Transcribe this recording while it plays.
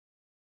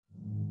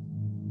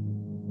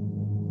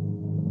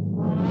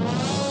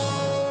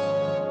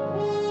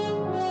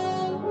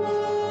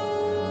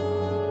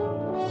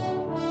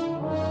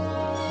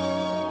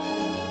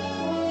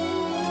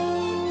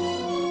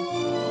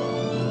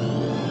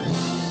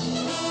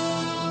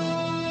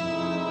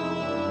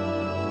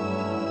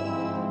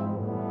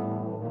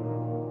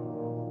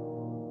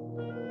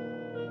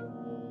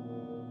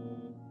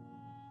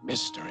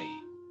Mystery,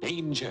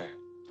 danger,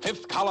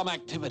 fifth column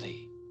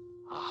activity.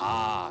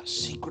 Aha,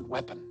 secret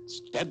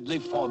weapons, deadly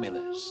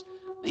formulas.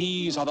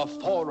 These are the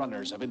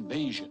forerunners of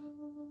invasion.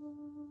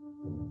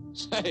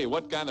 Say,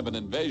 what kind of an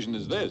invasion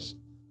is this?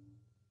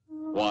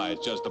 Why,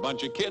 it's just a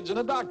bunch of kids in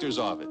a doctor's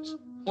office.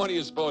 What do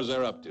you suppose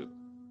they're up to?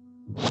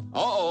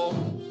 Uh-oh.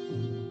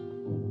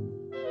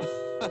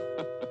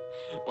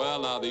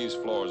 Well, now, these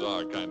floors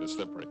are kind of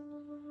slippery.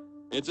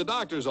 It's a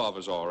doctor's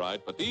office, all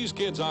right, but these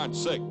kids aren't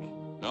sick.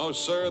 No,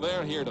 sir,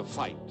 they're here to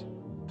fight.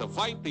 To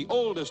fight the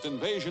oldest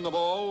invasion of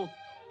all,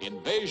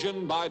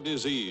 invasion by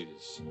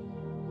disease.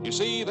 You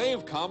see,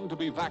 they've come to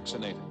be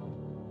vaccinated.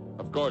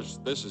 Of course,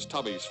 this is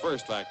Tubby's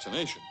first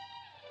vaccination.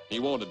 He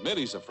won't admit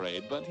he's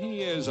afraid, but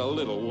he is a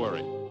little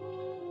worried.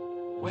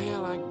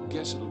 Well, I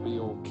guess it'll be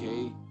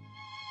okay.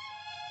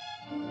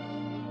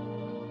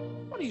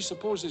 What do you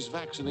suppose this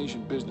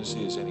vaccination business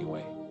is,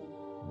 anyway?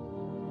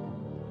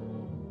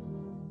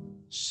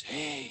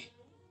 Say,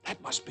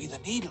 that must be the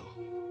needle.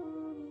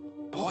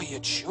 Boy,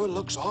 it sure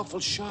looks awful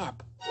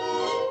sharp.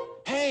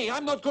 Hey,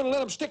 I'm not going to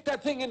let him stick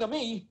that thing into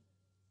me.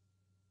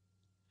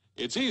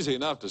 It's easy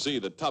enough to see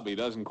that Tubby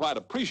doesn't quite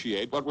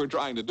appreciate what we're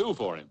trying to do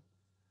for him.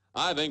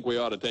 I think we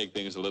ought to take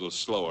things a little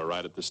slower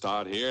right at the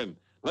start here and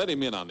let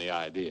him in on the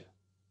idea.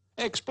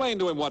 Explain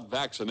to him what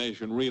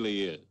vaccination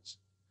really is.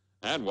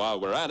 And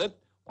while we're at it,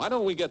 why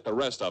don't we get the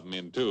rest of them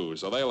in too,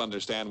 so they'll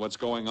understand what's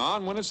going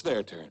on when it's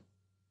their turn.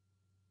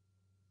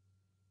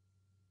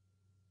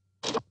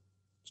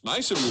 It's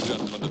nice of you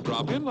gentlemen to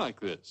drop in like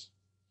this.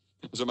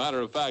 As a matter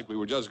of fact, we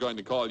were just going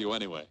to call you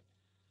anyway.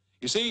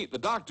 You see, the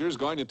doctor's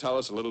going to tell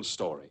us a little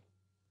story.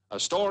 A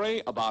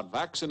story about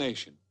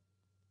vaccination.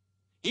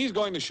 He's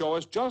going to show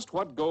us just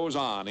what goes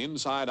on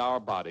inside our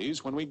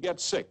bodies when we get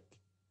sick,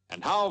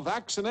 and how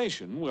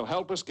vaccination will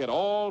help us get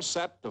all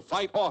set to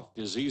fight off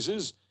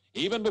diseases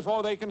even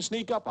before they can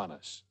sneak up on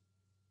us.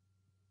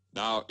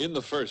 Now, in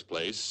the first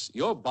place,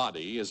 your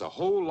body is a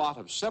whole lot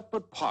of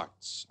separate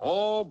parts,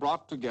 all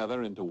brought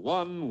together into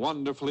one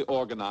wonderfully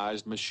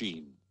organized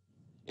machine.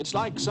 It's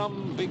like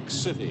some big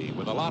city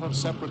with a lot of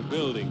separate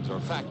buildings or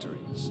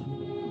factories.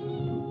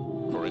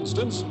 For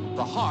instance,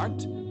 the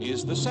heart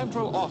is the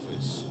central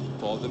office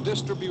for the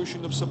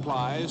distribution of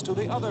supplies to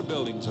the other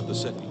buildings of the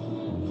city.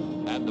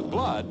 And the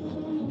blood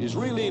is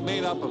really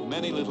made up of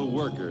many little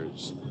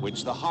workers,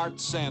 which the heart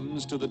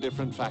sends to the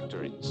different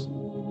factories.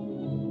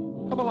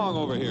 Come along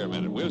over here a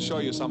minute. We'll show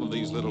you some of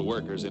these little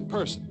workers in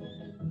person.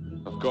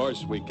 Of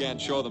course, we can't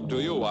show them to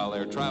you while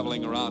they're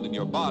traveling around in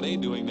your body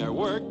doing their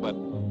work, but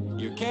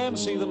you can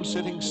see them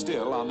sitting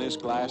still on this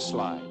glass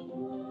slide.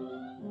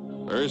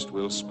 First,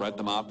 we'll spread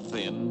them out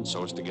thin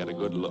so as to get a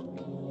good look.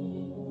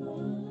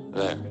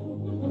 There.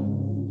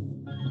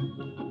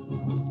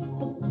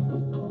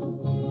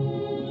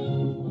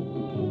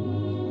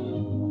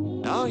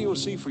 Now you'll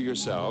see for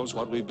yourselves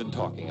what we've been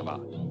talking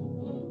about.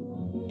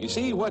 You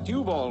see, what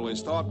you've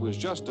always thought was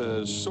just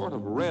a sort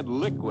of red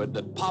liquid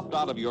that popped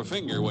out of your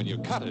finger when you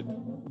cut it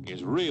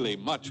is really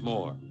much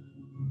more.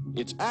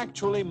 It's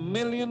actually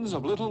millions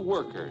of little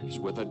workers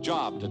with a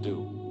job to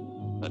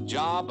do. The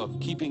job of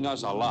keeping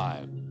us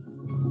alive.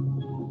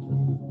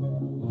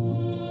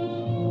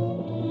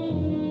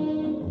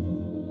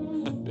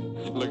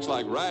 Looks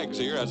like Rags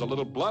here has a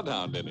little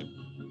bloodhound in him.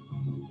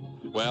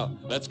 Well,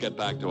 let's get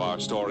back to our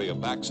story of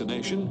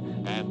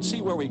vaccination and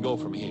see where we go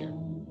from here.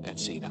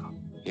 Let's see now.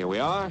 Here we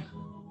are.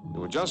 We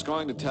were just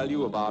going to tell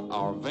you about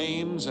our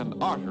veins and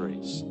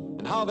arteries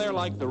and how they're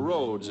like the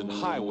roads and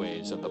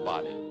highways of the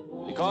body,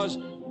 because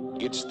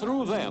it's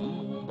through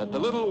them that the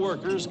little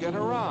workers get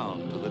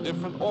around to the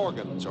different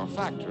organs or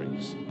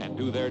factories and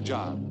do their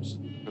jobs.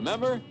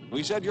 Remember,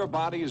 we said your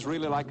body is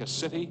really like a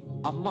city,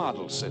 a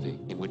model city,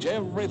 in which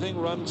everything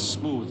runs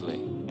smoothly,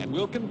 and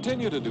will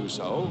continue to do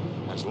so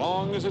as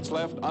long as it's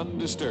left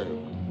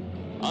undisturbed.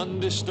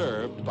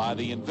 Undisturbed by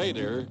the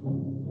invader,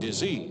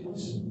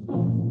 disease.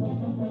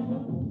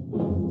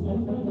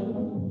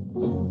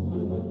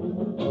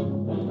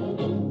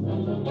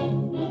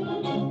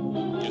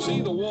 You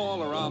see, the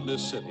wall around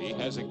this city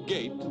has a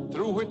gate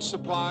through which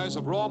supplies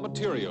of raw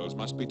materials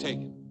must be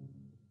taken.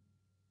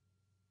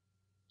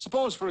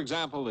 Suppose, for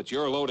example, that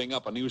you're loading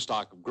up a new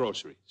stock of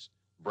groceries.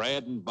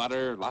 Bread and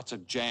butter, lots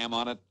of jam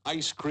on it,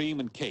 ice cream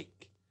and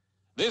cake.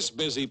 This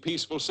busy,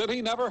 peaceful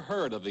city never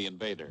heard of the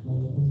invader.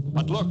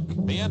 But look,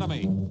 the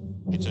enemy.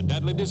 It's a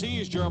deadly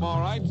disease germ, all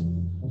right.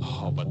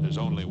 Oh, but there's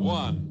only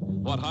one.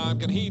 What harm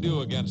can he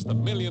do against the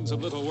millions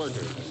of little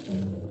workers?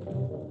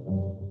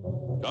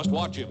 Just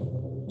watch him.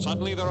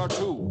 Suddenly there are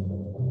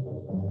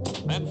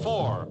 2, then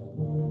 4,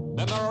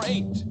 then there are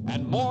 8,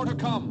 and more to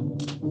come.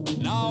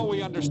 Now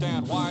we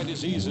understand why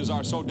diseases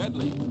are so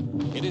deadly.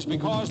 It is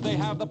because they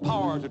have the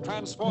power to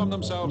transform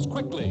themselves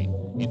quickly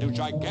into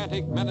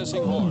gigantic,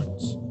 menacing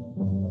hordes.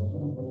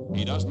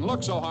 He doesn't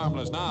look so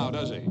harmless now,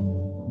 does he?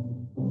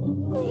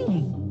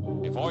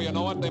 Before you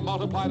know it, they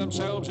multiply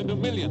themselves into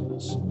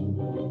millions.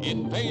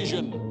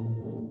 Invasion.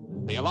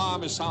 The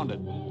alarm is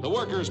sounded. The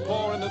workers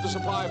pour into the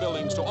supply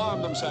buildings to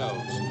arm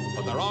themselves,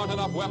 but there aren't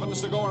enough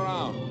weapons to go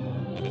around.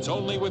 And it's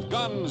only with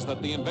guns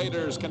that the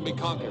invaders can be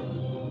conquered.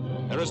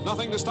 There is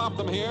nothing to stop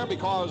them here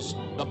because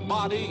the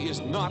body is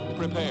not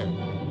prepared.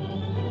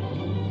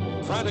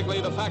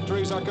 Frantically, the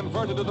factories are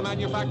converted to the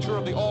manufacture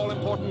of the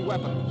all-important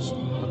weapons,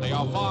 but they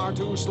are far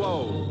too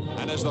slow.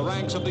 And as the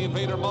ranks of the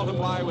invader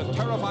multiply with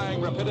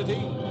terrifying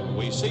rapidity,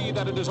 we see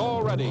that it is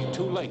already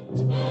too late.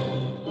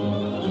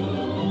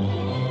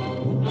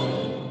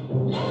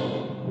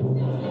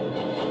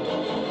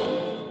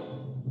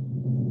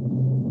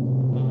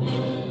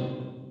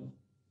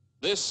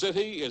 This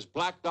city is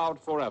blacked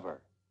out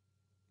forever,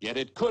 yet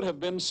it could have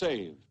been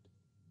saved.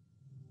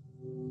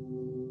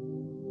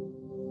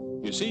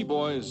 You see,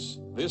 boys,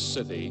 this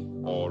city,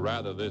 or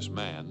rather this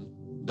man,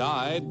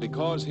 died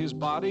because his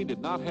body did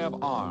not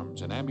have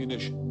arms and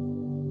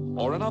ammunition,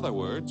 or in other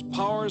words,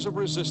 powers of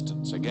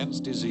resistance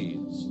against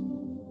disease.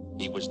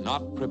 He was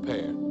not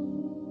prepared.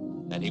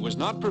 And he was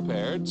not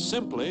prepared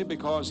simply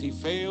because he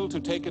failed to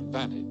take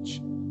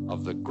advantage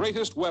of the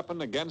greatest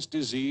weapon against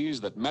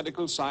disease that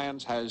medical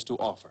science has to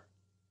offer: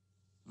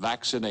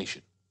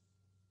 vaccination.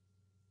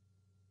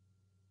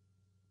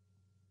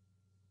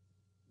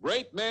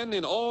 Great men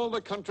in all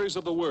the countries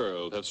of the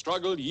world have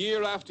struggled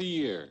year after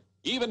year,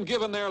 even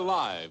given their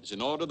lives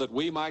in order that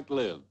we might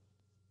live.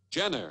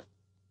 Jenner,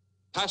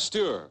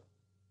 Pasteur,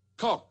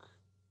 Koch,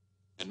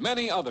 and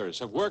many others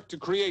have worked to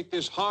create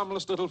this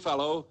harmless little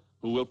fellow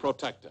who will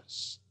protect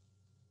us.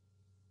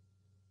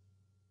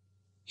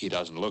 He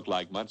doesn't look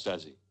like much,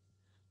 does he?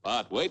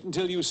 But wait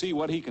until you see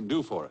what he can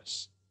do for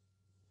us.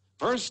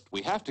 First,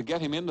 we have to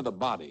get him into the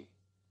body,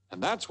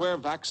 and that's where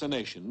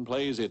vaccination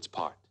plays its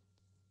part.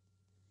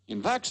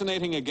 In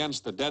vaccinating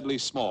against the deadly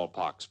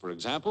smallpox, for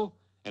example,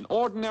 an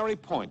ordinary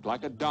point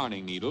like a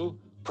darning needle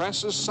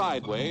presses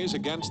sideways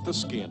against the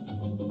skin,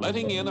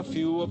 letting in a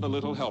few of the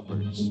little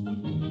helpers.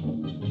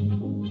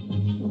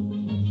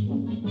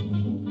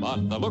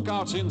 But the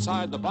lookouts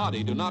inside the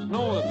body do not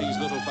know that these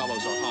little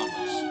fellows are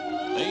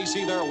harmless. They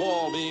see their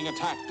wall being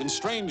attacked and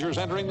strangers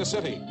entering the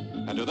city,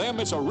 and to them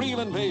it's a real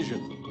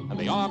invasion, and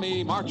the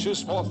army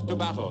marches forth to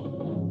battle.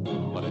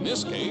 But in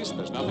this case,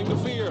 there's nothing to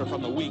fear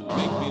from the weak,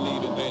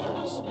 make-believe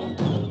invaders.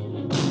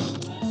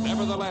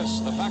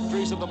 Nevertheless, the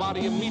factories of the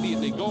body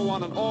immediately go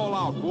on an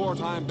all-out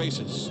wartime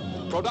basis.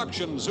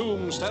 Production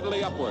zooms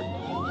steadily upward.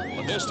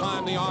 But this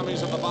time, the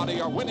armies of the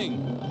body are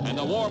winning, and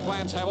the war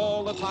plants have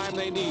all the time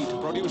they need to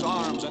produce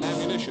arms and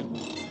ammunition.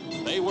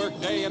 They work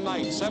day and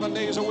night, 7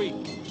 days a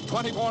week,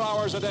 24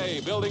 hours a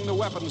day, building the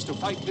weapons to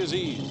fight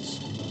disease.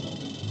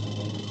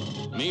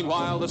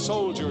 Meanwhile, the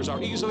soldiers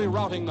are easily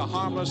routing the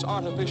harmless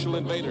artificial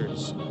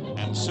invaders,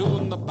 and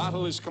soon the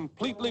battle is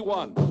completely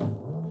won.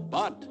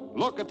 But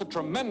look at the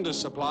tremendous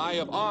supply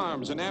of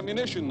arms and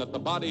ammunition that the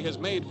body has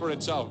made for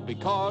itself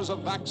because of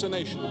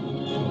vaccination.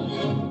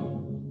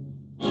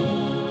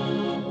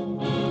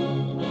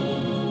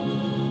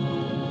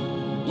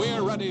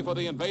 We're ready for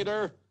the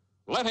invader.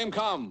 Let him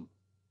come.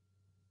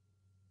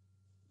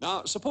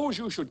 Now, suppose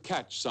you should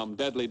catch some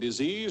deadly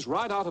disease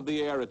right out of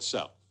the air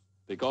itself,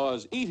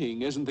 because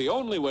eating isn't the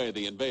only way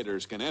the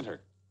invaders can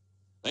enter.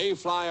 They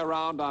fly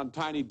around on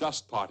tiny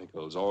dust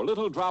particles or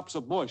little drops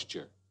of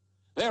moisture.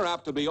 They're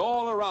apt to be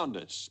all around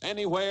us,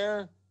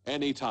 anywhere,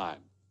 anytime.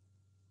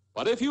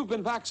 But if you've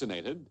been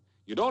vaccinated,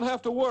 you don't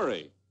have to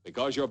worry,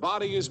 because your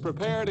body is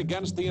prepared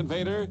against the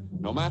invader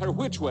no matter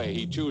which way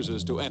he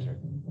chooses to enter.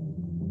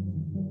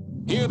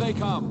 Here they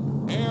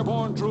come,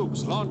 airborne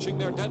troops launching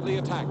their deadly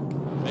attack.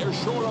 They're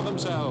sure of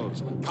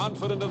themselves,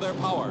 confident of their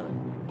power.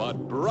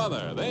 But,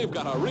 brother, they've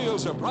got a real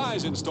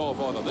surprise in store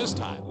for them this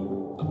time.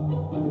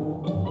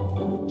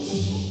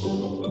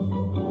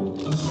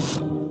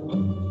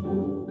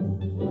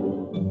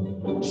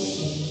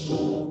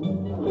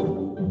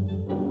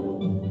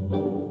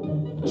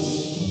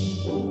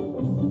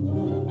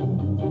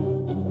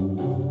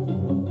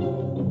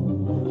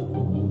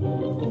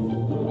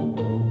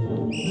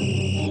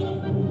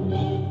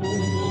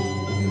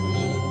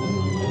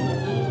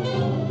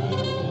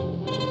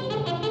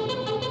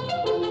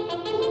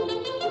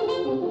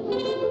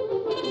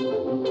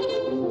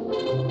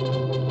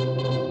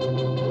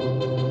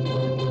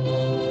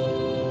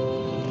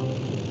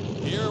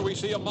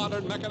 A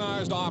modern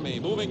mechanized army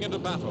moving into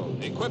battle,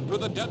 equipped with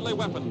the deadly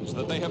weapons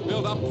that they have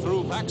built up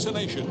through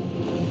vaccination.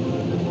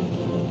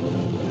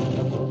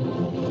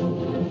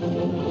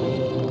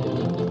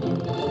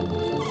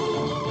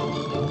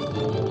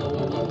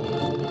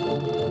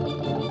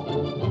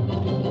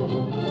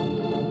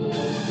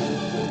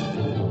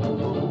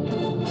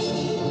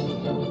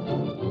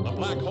 The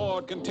Black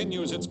Horde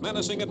continues its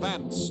menacing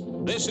advance.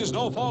 This is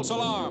no false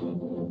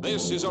alarm.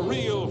 This is a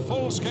real,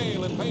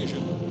 full-scale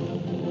invasion.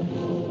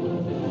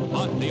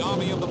 But the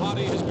army of the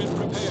body has been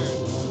prepared.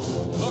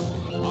 Look,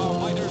 our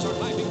fighters are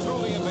knifing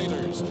through the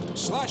invaders,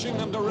 slashing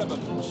them to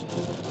ribbons.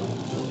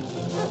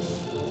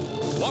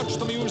 Watch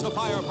them use the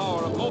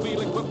firepower of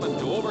mobile equipment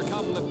to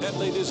overcome the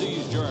deadly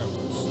disease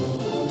germs.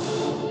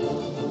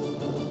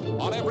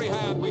 On every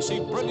hand, we see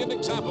brilliant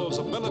examples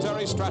of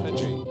military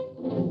strategy.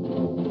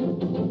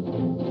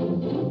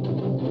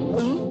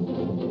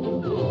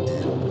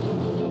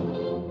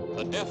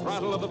 The death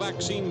rattle of the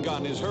vaccine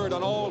gun is heard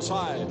on all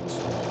sides.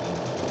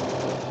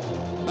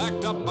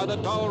 backed up by the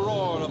dull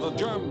roar of the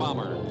germ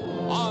bomber.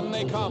 On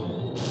they come.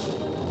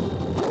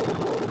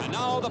 And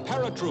now the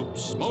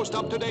paratroops, most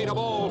up-to-date of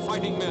all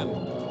fighting men.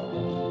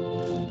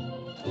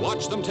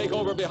 Watch them take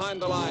over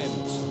behind the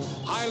lines,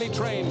 highly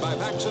trained by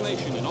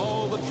vaccination in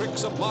all the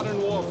tricks of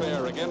modern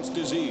warfare against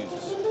disease.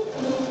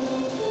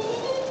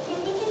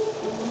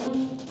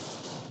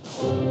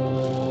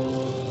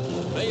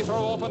 They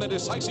throw open a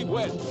decisive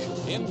wedge,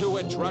 into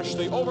which rush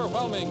the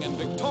overwhelming and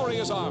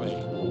victorious army.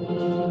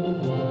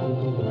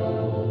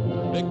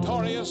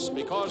 Victorious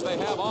because they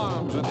have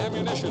arms and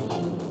ammunition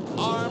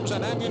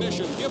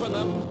given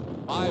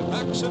them by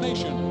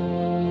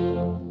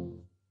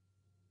vaccination.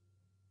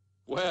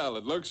 Well,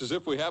 it looks as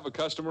if we have a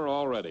customer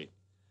already.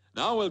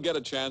 Now we'll get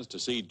a chance to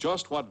see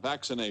just what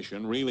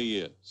vaccination really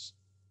is.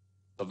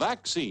 The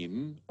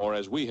vaccine, or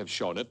as we have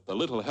shown it, the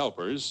little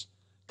helpers,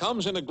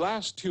 comes in a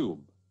glass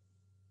tube.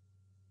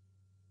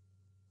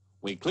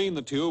 We clean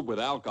the tube with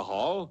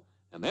alcohol,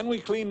 and then we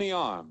clean the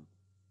arm.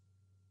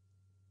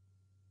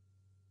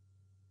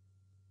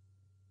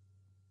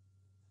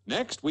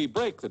 Next, we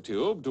break the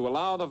tube to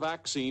allow the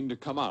vaccine to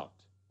come out.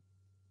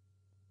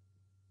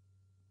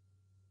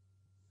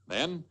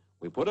 Then,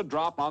 we put a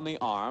drop on the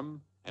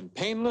arm and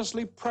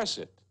painlessly press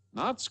it,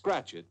 not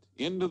scratch it,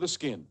 into the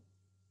skin.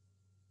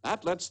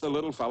 That lets the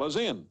little fellas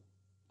in,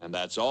 and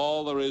that's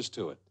all there is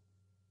to it.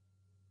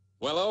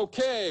 Well,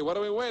 okay, what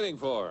are we waiting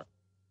for?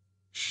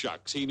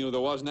 Shucks, he knew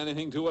there wasn't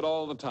anything to it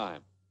all the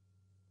time.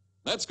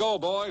 Let's go,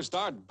 boys,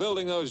 start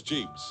building those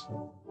Jeeps.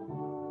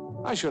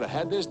 I should have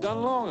had this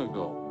done long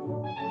ago.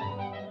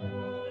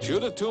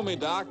 Shoot it to me,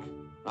 Doc.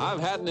 I've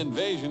had an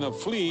invasion of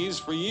fleas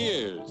for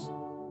years.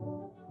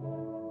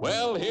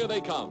 Well, here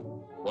they come.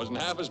 Wasn't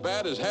half as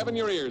bad as having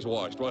your ears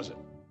washed, was it?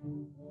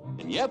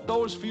 And yet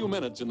those few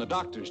minutes in the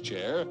doctor's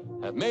chair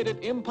have made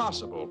it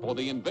impossible for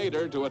the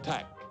invader to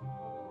attack.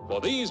 For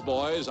these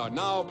boys are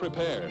now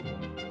prepared.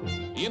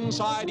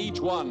 Inside each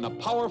one, a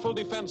powerful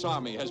defense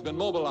army has been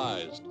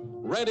mobilized,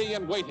 ready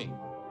and waiting.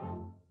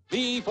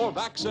 V for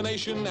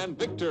vaccination and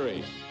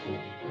victory.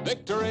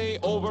 Victory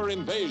over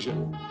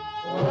invasion.